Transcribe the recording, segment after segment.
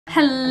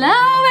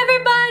Hello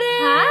everybody!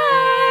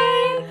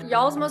 Hi!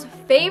 Y'all's most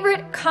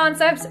favorite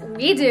concepts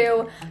we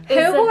do.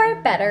 Who wore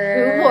it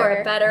better? Who wore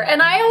it better?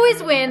 And I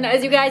always win,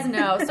 as you guys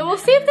know. So we'll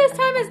see if this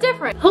time is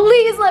different.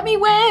 Please let me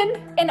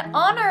win! In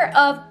honor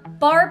of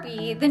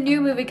Barbie, the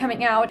new movie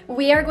coming out,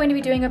 we are going to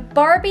be doing a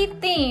Barbie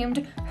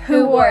themed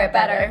Who Wore It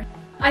Better?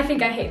 I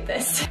think I hate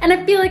this. And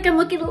I feel like I'm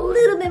looking a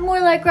little bit more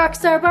like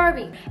Rockstar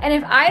Barbie. And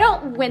if I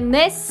don't win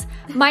this,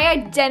 I'm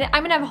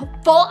gonna have a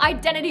full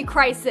identity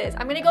crisis.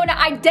 I'm gonna go into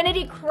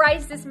identity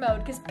crisis mode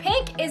because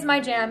pink is my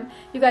jam.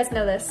 You guys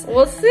know this.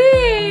 We'll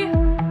see.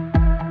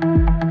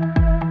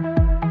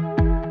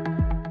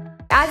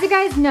 As you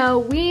guys know,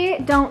 we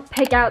don't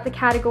pick out the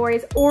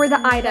categories or the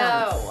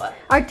items. No.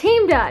 Our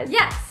team does.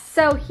 Yes.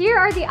 So here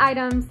are the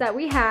items that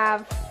we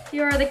have.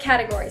 Here are the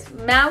categories.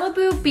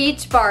 Malibu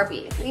Beach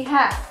Barbie. We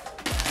have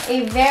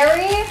a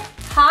very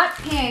hot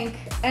pink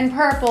and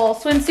purple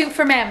swimsuit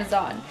from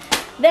Amazon.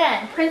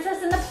 Then,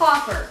 Princess and the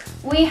Pauper.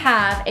 We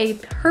have a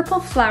purple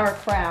flower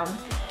crown.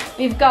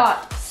 We've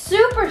got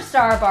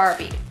Superstar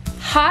Barbie,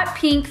 hot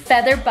pink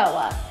feather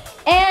boa.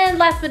 And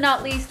last but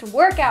not least,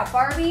 Workout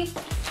Barbie.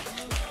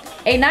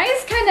 A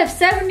nice kind of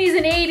 70s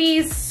and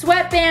 80s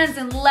sweatbands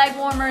and leg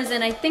warmers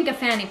and I think a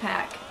fanny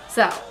pack.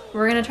 So,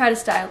 we're gonna try to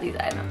style these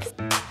items.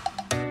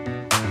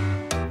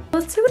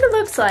 Let's see what it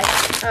looks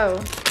like.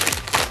 Oh.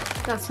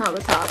 That's not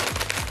the top.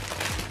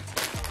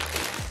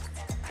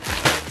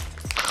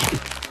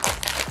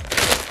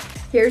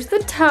 Here's the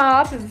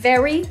top,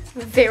 very,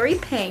 very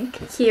pink.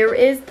 Here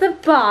is the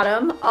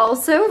bottom,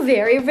 also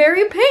very,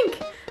 very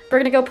pink. We're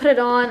gonna go put it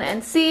on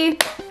and see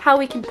how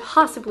we can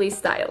possibly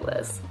style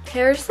this.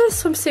 Here's the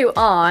swimsuit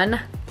on.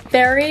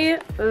 Very,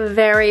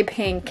 very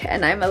pink,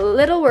 and I'm a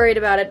little worried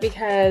about it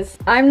because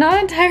I'm not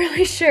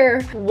entirely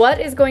sure what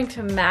is going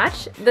to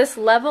match this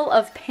level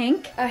of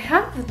pink. I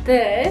have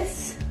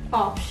this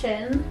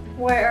option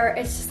where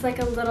it's just like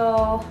a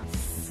little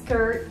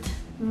skirt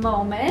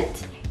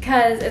moment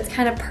because it's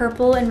kind of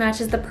purple and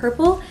matches the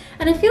purple,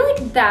 and I feel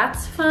like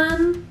that's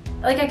fun.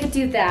 Like I could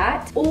do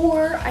that,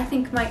 or I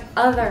think my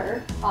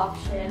other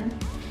option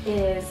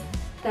is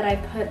that I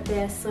put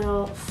this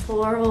little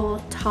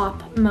floral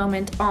top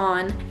moment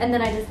on and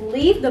then I just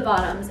leave the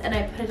bottoms and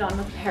I put it on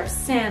with a pair of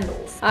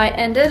sandals. I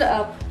ended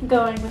up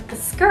going with the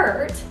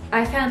skirt.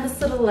 I found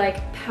this little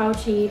like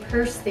pouchy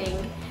purse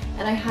thing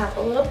and I have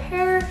a little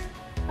pair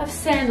of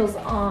sandals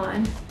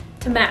on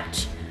to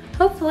match.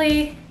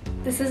 Hopefully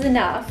this is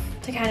enough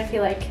to kind of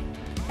feel like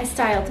I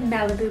styled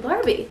Malibu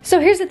Barbie. So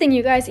here's the thing,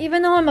 you guys,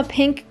 even though I'm a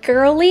pink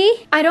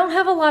girly, I don't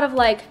have a lot of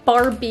like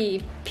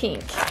Barbie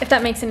pink, if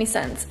that makes any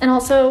sense. And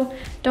also,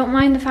 don't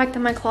mind the fact that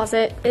my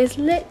closet is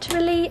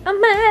literally a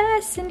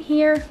mess in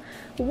here.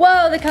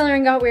 Whoa, the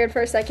coloring got weird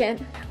for a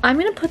second. I'm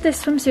gonna put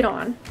this swimsuit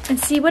on and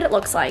see what it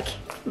looks like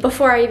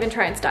before I even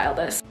try and style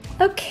this.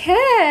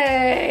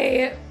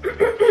 Okay,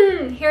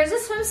 here's the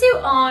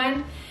swimsuit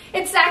on.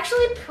 It's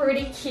actually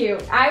pretty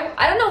cute.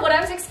 I don't know what I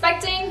was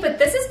expecting, but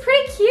this is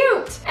pretty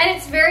cute. And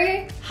it's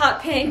very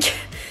hot pink.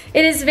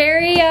 It is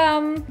very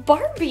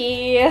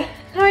Barbie.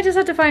 Now I just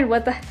have to find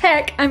what the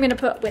heck I'm gonna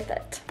put with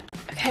it.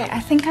 Okay,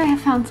 I think I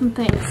have found some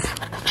things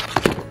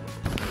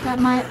that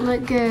might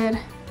look good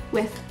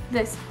with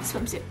this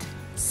swimsuit.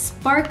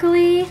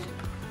 Sparkly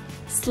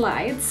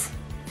slides.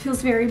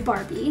 Feels very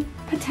Barbie.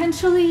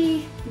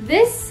 Potentially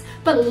this,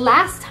 but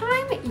last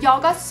time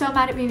y'all got so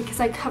mad at me because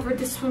I covered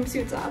the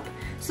swimsuits up.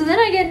 So then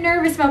I get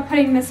nervous about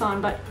putting this on,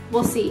 but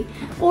we'll see.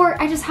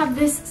 Or I just have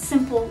this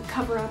simple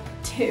cover up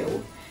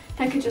too.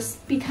 That could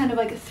just be kind of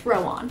like a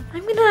throw on.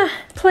 I'm gonna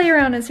play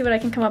around and see what I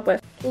can come up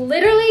with.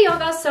 Literally, y'all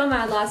got so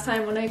mad last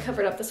time when I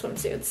covered up the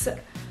swimsuits.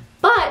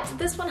 But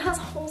this one has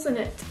holes in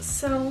it,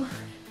 so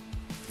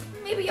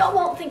maybe y'all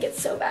won't think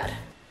it's so bad.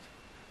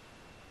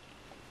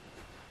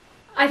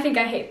 I think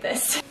I hate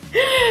this.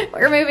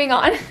 We're moving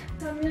on.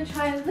 So I'm gonna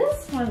try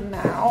this one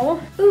now.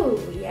 Ooh,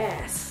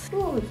 yes.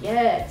 Ooh,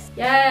 yes.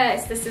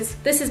 Yes,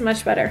 this is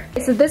much better.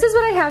 So this is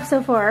what I have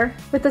so far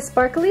with the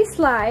sparkly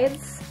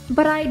slides,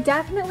 but I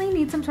definitely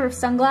need some sort of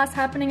sunglass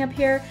happening up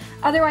here.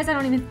 Otherwise, I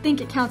don't even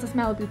think it counts as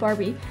Malibu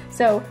Barbie.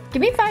 So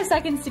give me 5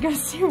 seconds to go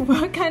see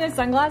what kind of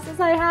sunglasses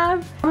I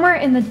have. Somewhere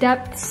in the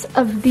depths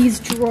of these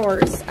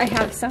drawers, I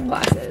have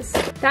sunglasses.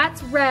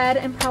 That's red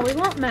and probably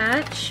won't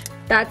match.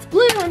 That's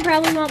blue and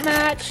probably won't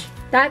match.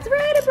 That's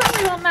red and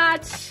probably won't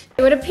match.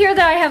 It would appear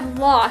that I have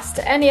lost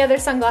any other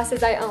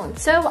sunglasses I own.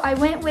 So I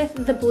went with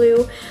the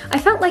blue. I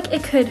felt like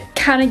it could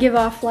kind of give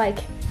off like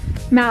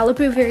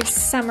Malibu, very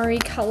summery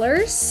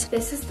colors.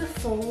 This is the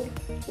full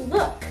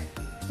look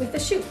with the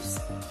shoes.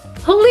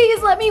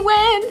 Please let me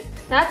win.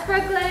 That's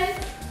Brooklyn.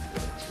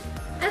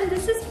 And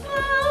this is mine.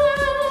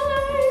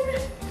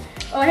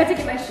 Oh, I had to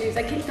get my shoes.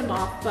 I kicked them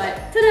off, but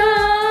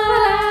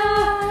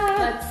ta-da!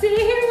 Let's see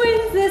who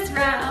wins this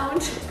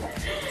round.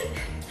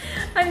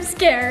 I'm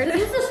scared. It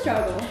was a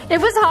struggle. It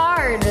was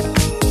hard.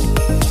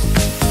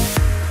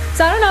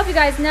 So I don't know if you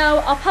guys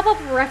know, I'll pop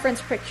up a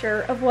reference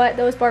picture of what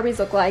those Barbies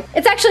look like.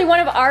 It's actually one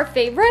of our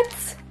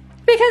favorites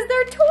because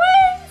they're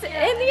twins.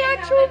 in the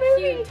actual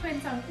movie.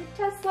 Twin song.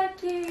 Just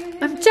like you.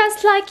 I'm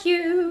just like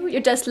you,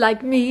 you're just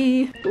like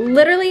me.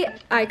 Literally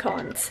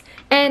icons.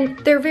 And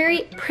they're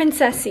very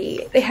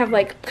princessy. They have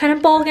like kind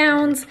of ball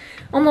gowns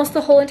almost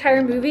the whole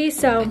entire movie.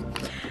 So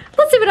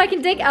let's see what I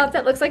can dig out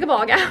that looks like a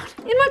ball gown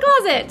in my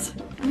closet.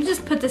 Let me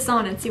just put this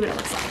on and see what it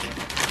looks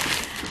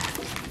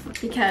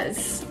like.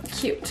 Because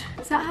cute.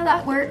 Is that how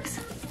that works?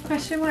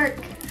 Question mark.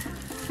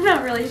 I'm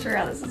not really sure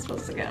how this is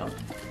supposed to go.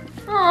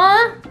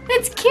 Aw,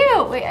 it's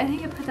cute. Wait, I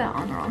think I put that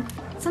on wrong.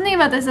 Something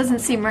about this doesn't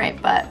seem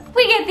right, but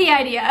we get the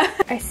idea.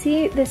 I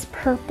see this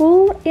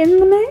purple in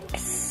the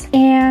mix,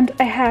 and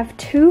I have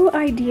 2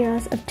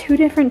 ideas of 2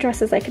 different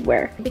dresses I could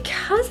wear.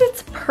 Because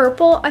it's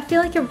purple, I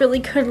feel like it really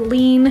could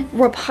lean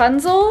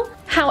Rapunzel.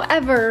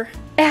 However,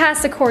 it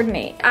has to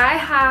coordinate. I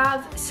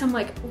have some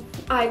like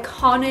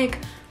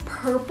iconic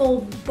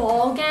purple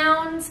ball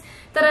gowns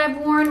that I've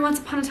worn once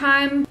upon a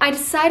time. I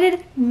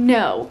decided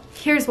no.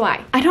 Here's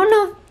why. I don't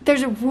know if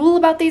there's a rule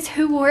about these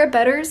who wore it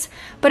betters,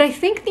 but I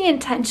think the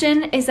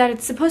intention is that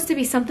it's supposed to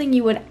be something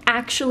you would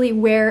actually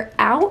wear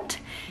out.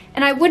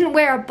 And I wouldn't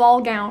wear a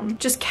ball gown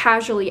just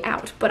casually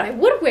out, but I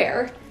would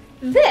wear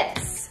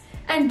this.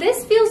 And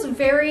this feels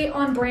very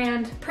on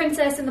brand,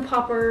 Princess and the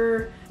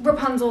Pauper,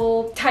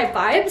 Rapunzel type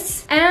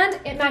vibes. And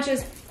it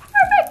matches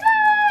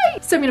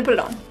perfectly. So I'm gonna put it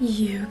on.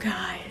 You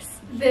guys,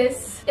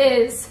 this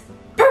is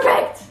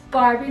perfect.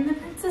 Barbie and the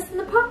Princess and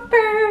the Pauper.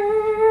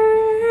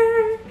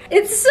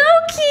 It's so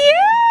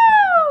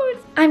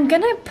cute. I'm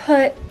gonna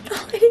put,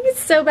 I think it's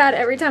so bad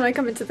every time I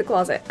come into the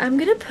closet. I'm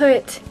gonna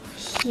put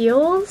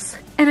heels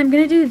and I'm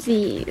gonna do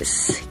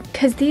these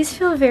because these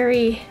feel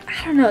very,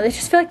 I don't know, they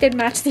just feel like they'd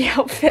match the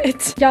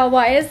outfit. Y'all,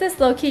 why is this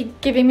low-key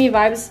giving me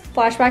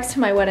flashbacks to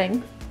my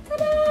wedding?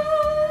 Ta-da!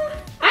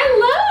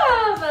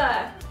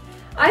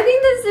 I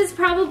think this is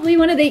probably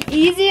one of the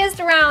easiest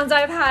rounds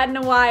I've had in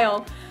a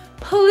while.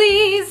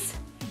 Please,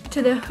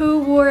 to the who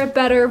wore it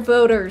better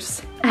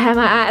voters, I have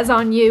my eyes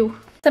on you.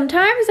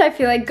 Sometimes I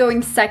feel like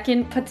going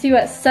second puts you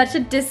at such a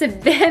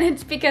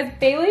disadvantage because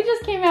Bailey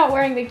just came out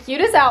wearing the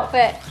cutest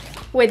outfit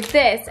with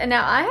this, and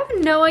now I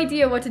have no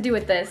idea what to do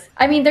with this.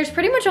 I mean, there's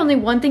pretty much only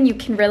one thing you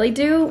can really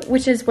do,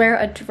 which is wear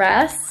a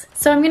dress.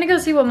 So I'm gonna go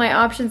see what my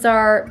options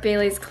are.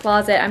 Bailey's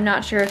closet, I'm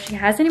not sure if she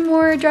has any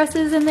more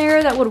dresses in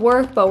there that would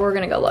work, but we're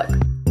gonna go look.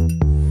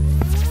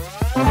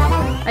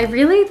 I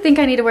really think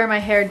I need to wear my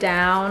hair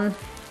down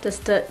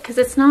just to, cause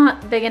it's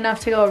not big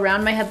enough to go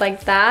around my head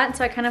like that.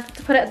 So I kind of have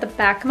to put it at the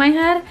back of my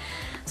head.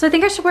 So I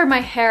think I should wear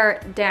my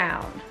hair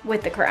down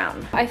with the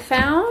crown. I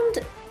found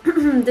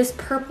this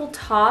purple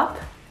top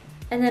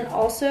and then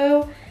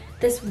also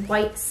this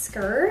white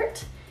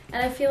skirt.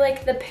 And I feel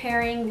like the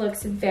pairing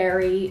looks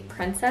very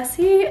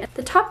princessy.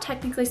 The top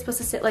technically is supposed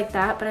to sit like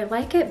that, but I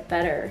like it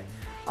better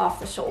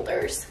off the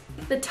shoulders.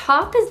 The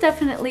top is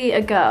definitely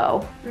a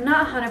go. I'm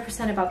not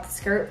 100% about the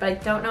skirt, but I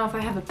don't know if I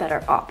have a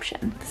better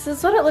option. This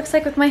is what it looks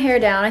like with my hair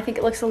down. I think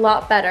it looks a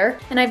lot better.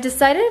 And I've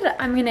decided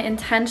I'm gonna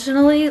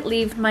intentionally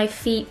leave my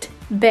feet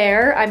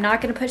bare. I'm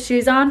not gonna put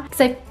shoes on because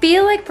I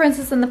feel like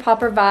Princess and the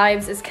Pauper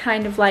vibes is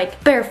kind of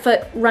like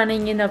barefoot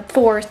running in a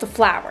forest of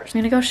flowers.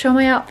 I'm gonna go show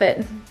my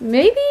outfit.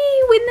 Maybe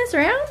win this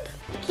round?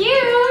 Cute!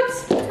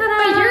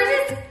 But yours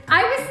is,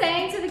 I was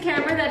saying to the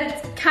camera that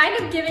it's kind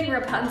of giving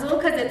Rapunzel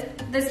because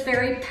it's this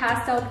very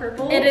pastel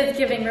purple. It is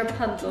giving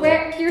Rapunzel.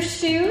 Wear your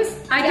shoes.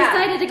 I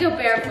decided to go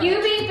barefoot.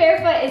 You being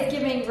barefoot is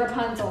giving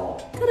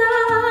Rapunzel.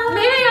 Ta-da!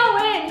 Maybe I'll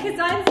win because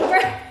I'm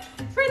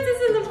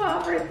Princess and the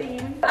Pauper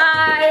theme.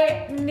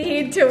 I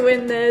need to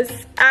win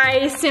this.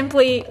 I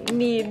simply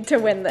need to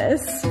win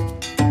this.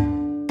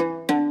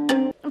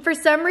 For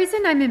some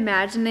reason, I'm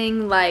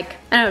imagining like,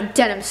 I don't know,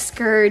 denim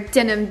skirt,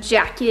 denim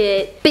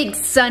jacket, big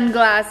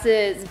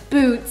sunglasses,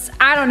 boots.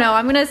 I don't know.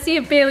 I'm gonna see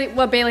if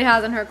what Bailey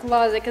has in her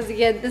closet because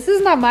again, this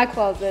is not my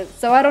closet,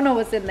 so I don't know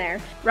what's in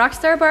there.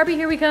 Rockstar Barbie,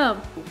 here we come.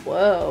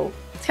 Whoa.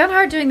 It's kind of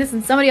hard doing this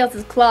in somebody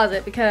else's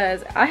closet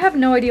because I have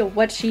no idea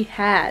what she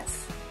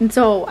has. And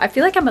so I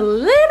feel like I'm a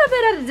little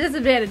bit at a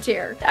disadvantage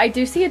here. I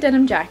do see a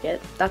denim jacket.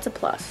 That's a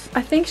plus.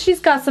 I think she's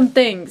got some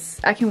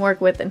things I can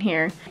work with in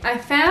here. I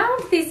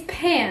found these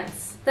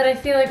pants that I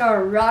feel like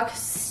are rock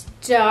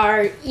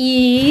star-y,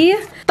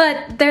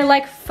 but they're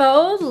like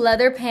faux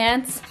leather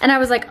pants. And I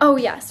was like, oh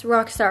yes,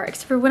 rock star.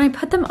 Except for when I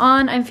put them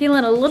on, I'm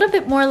feeling a little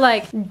bit more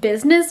like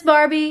business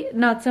Barbie,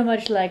 not so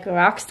much like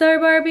rock star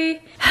Barbie.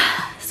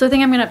 So I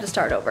think I'm gonna have to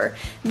start over.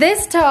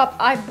 This top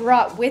I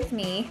brought with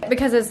me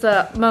because it's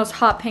the most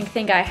hot pink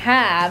thing I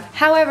have.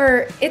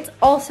 However, it's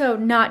also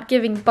not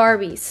giving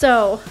Barbie.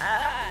 So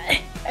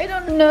I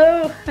don't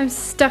know. I'm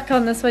stuck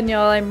on this one,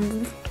 y'all.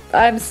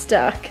 I'm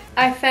stuck.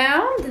 I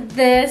found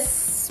this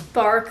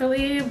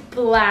sparkly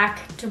black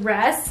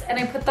dress and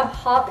I put the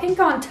hot pink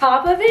on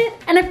top of it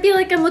and I feel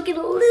like I'm looking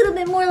a little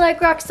bit more like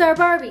Rockstar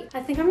Barbie.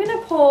 I think I'm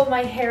gonna pull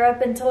my hair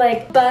up into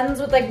like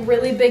buns with like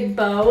really big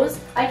bows.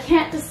 I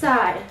can't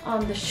decide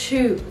on the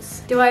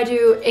shoes. Do I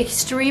do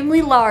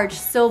extremely large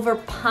silver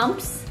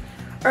pumps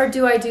or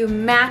do I do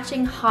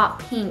matching hot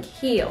pink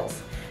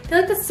heels? I feel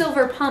like the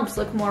silver pumps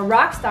look more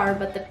Rockstar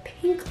but the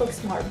pink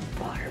looks more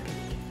Barbie.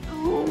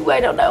 Ooh, I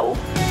don't know.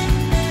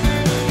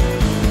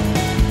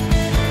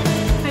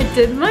 I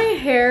did my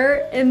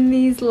hair in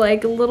these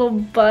like little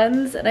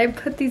buns and I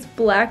put these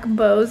black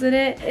bows in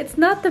it. It's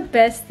not the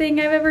best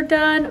thing I've ever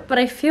done, but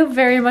I feel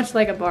very much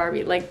like a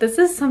Barbie. Like this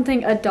is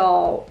something a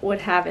doll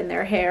would have in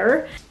their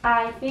hair.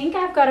 I think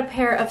I've got a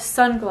pair of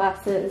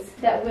sunglasses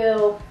that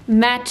will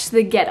match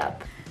the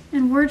getup.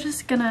 And we're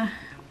just gonna,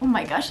 oh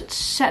my gosh,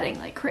 it's shedding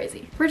like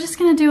crazy. We're just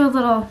gonna do a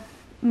little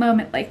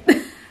moment like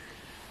this.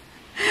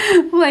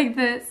 Like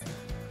this.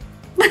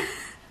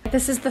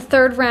 This is the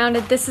third round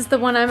and this is the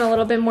one I'm a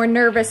little bit more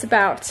nervous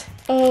about.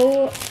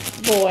 Oh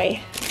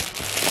boy.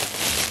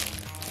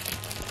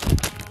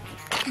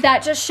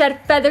 That just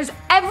shed feathers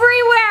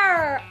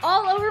everywhere!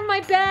 All over my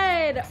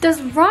bed! Does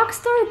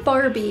Rockstar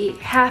Barbie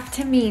have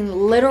to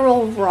mean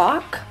literal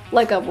rock?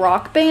 Like a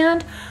rock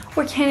band?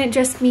 Or can it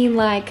just mean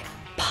like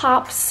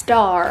pop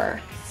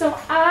star? So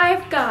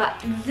I've got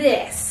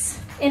this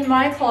in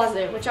my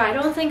closet, which I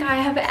don't think I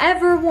have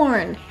ever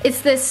worn.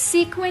 It's this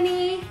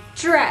sequiny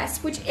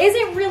dress, which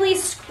isn't really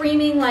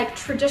screaming like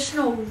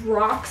traditional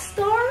rock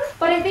star,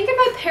 but I think if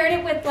I paired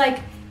it with like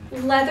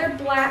leather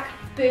black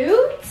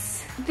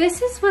boots,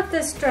 this is what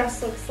this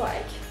dress looks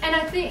like. And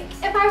I think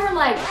if I were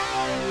like,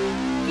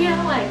 you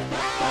know, like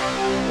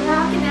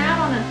rocking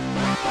out on a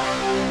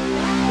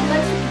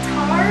electric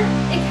guitar,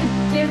 it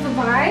could give the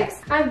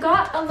vibes. I've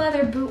got a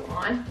leather boot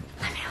on.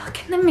 Let me look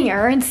in the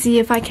mirror and see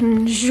if I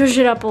can zhuzh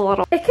it up a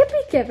little. It could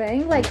be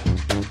giving, like,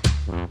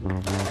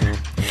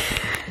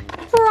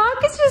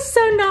 rock is just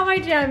so not my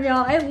jam,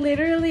 y'all.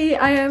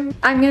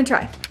 I'm gonna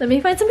try. Let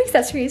me find some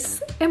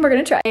accessories and we're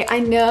gonna try. I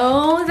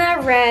know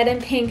that red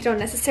and pink don't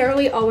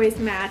necessarily always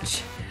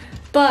match,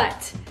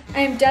 but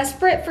I am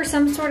desperate for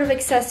some sort of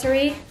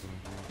accessory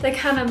that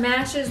kind of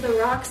matches the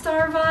rock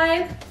star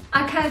vibe.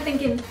 I'm kind of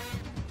thinking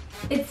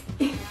it's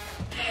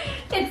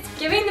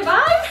giving the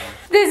vibe.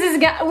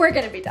 We're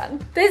gonna be done.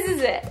 This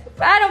is it.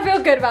 I don't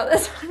feel good about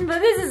this one, but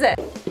this is it.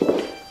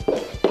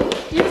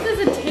 Yours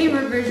is a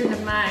tamer version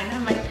of mine.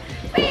 I'm like,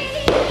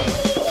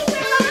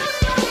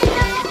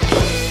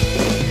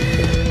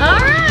 all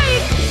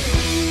right.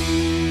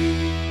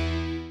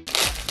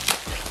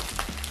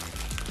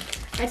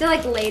 I had to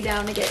like lay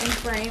down to get in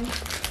frame.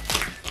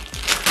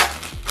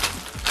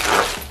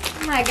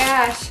 Oh my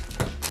gosh.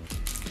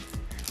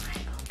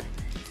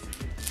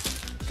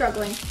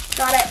 Struggling.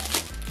 Got it.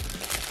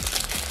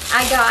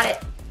 I got it.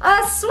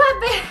 A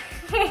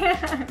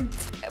sweatband.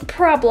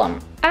 Problem.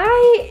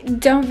 I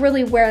don't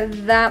really wear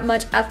that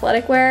much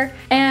athletic wear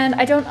and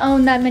I don't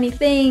own that many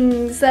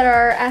things that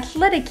are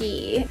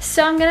athletic-y.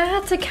 So I'm gonna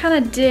have to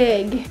kind of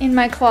dig in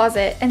my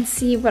closet and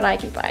see what I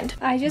can find.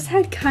 I just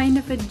had kind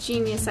of a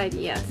genius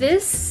idea.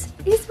 This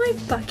is my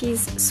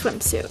Bucky's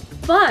swimsuit,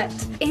 but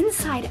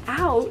inside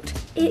out,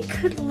 it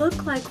could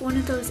look like one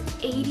of those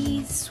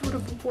 80s sort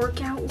of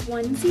workout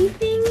onesie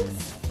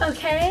things,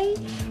 okay?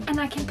 And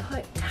I can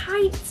put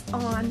tights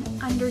on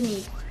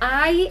underneath.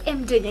 I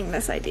am digging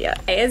this idea.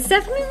 It's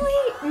definitely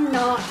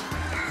not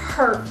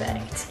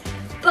perfect,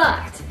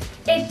 but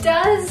it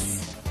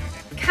does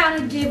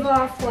kind of give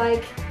off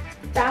like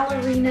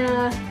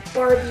ballerina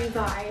Barbie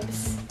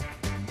vibes.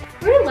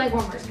 Where do leg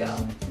warmers go?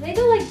 They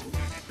go like,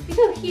 they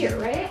go here,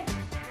 right?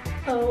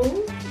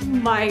 Oh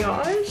my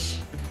gosh.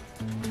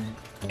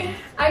 I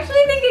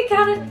actually think it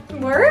kind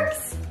of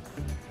works.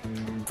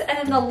 And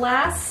then the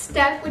last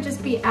step would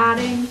just be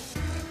adding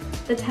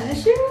the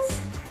tennis shoes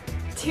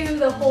to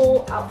the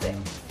whole outfit.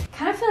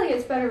 Kind of feel like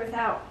it's better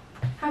without.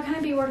 How can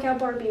I be workout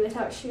Barbie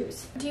without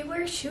shoes? Do you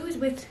wear shoes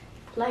with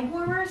leg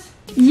warmers?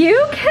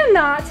 You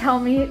cannot tell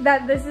me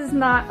that this is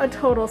not a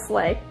total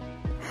slay.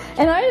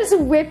 And I just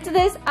whipped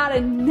this out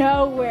of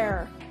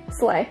nowhere.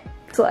 Slay,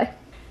 slay.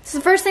 So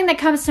the first thing that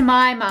comes to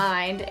my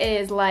mind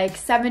is like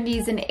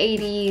 70s and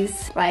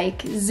 80s,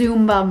 like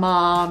Zumba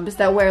moms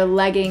that wear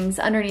leggings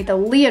underneath a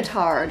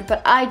leotard,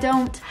 but I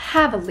don't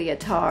have a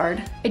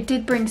leotard. I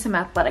did bring some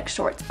athletic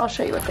shorts. I'll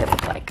show you what they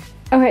look like.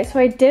 Okay, so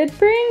I did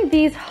bring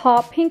these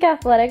hot pink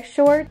athletic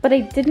shorts, but I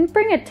didn't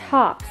bring a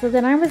top. So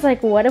then I was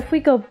like, what if we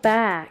go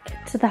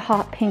back to the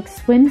hot pink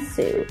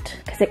swimsuit?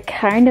 Because it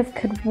kind of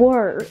could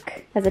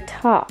work as a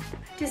top.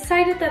 I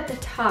decided that the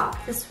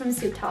top, the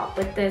swimsuit top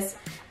with this,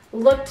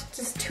 looked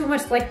just too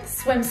much like the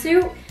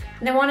swimsuit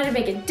and I wanted to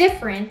make it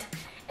different,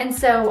 and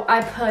so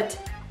I put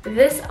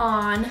this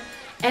on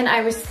and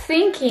I was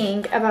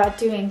thinking about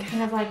doing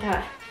kind of like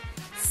a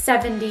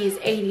 70s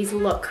 80s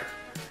look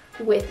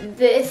with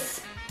this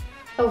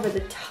over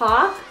the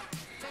top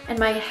and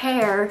my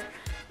hair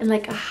in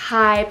like a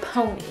high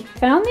pony. I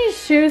found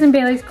these shoes in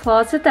Bailey's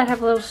closet that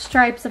have little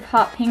stripes of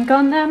hot pink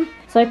on them,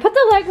 so I put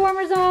the leg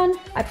warmers on,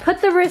 I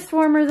put the wrist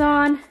warmers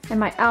on, and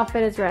my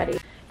outfit is ready.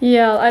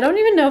 Yeah, I don't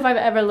even know if I've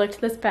ever looked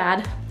this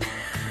bad.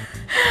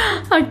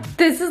 Like,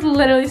 this is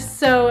literally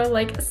so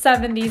like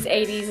 70s,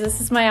 80s.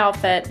 This is my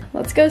outfit.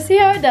 Let's go see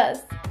how it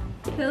does.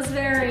 Feels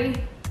very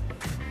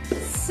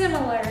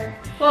similar.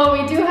 Well,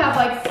 we do have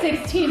like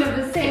 16 of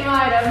the same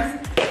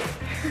items.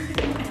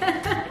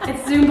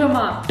 It's Zumba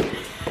Mom.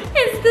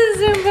 It's the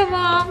Zumba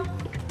Mom.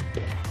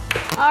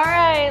 All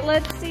right,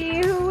 let's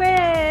see who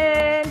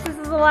wins. This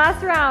is the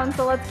last round,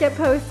 so let's get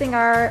posting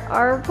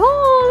our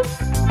polls.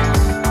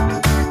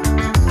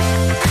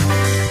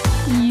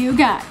 You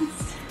guys,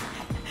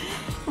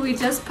 we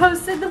just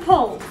posted the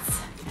polls.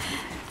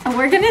 And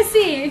we're gonna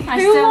see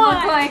I who still won.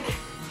 look like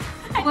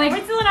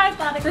This is what I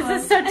thought it was.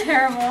 this is so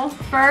terrible.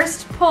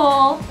 First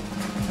poll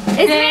is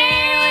Bailey.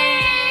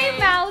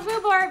 me!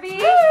 Malibu Barbie.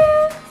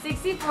 Woo.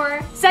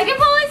 64. Second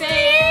poll is me!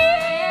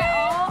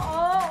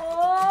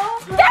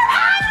 Your husband!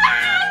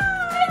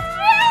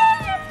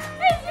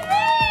 It's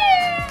me!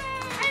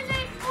 And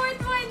then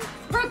fourth one,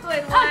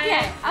 Brooklyn won.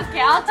 Okay,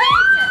 I'll take it.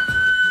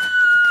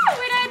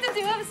 Wait, I have to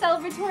do a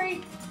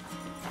celebratory.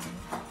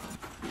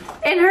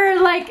 In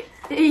her, like,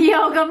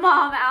 yoga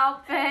mom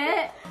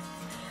outfit.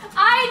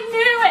 I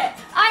knew it.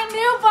 I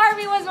knew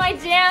Barbie was my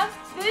jam.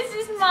 This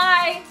is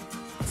my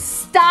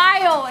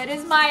style. It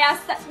is my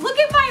aesthetic. Look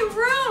at my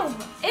room.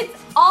 It's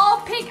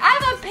all pink. I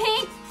have a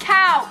pink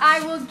couch.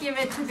 I will give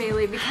it to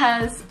Bailey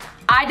because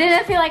I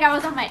didn't feel like I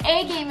was on my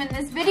A game in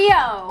this video.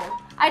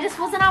 I just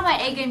wasn't on my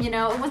A game, you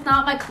know. It was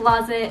not my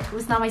closet. It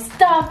was not my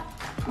stuff.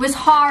 It was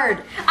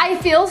hard. I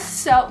feel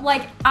so,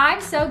 like,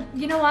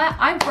 you know what?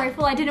 I'm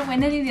grateful I didn't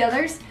win any of the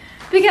others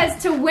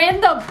because to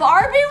win the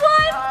Barbie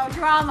one, Oh,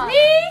 drama.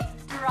 me,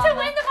 Drama. to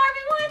win the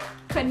Barbie one,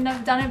 couldn't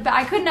have done it, but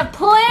I couldn't have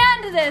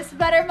planned this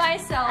better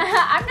myself.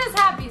 I'm just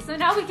happy. So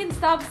now we can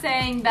stop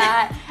saying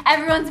that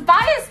everyone's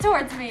biased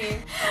towards me.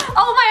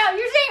 Oh my,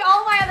 you're saying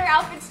all my other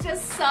outfits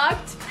just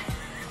sucked?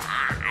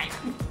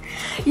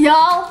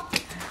 Y'all,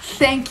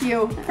 thank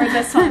you for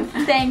this one.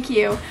 Thank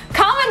you.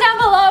 Comment down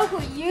below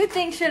who you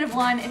think should have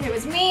won, if it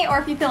was me or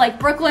if you feel like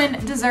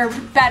Brooklyn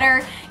deserved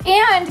better.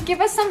 And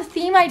give us some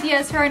theme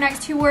ideas for our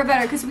next Who Wore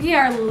Better because we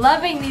are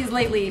loving these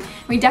lately.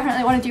 We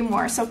definitely want to do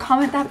more. So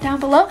comment that down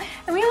below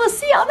and we will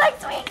see y'all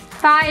next week.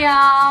 Bye,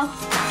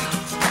 y'all.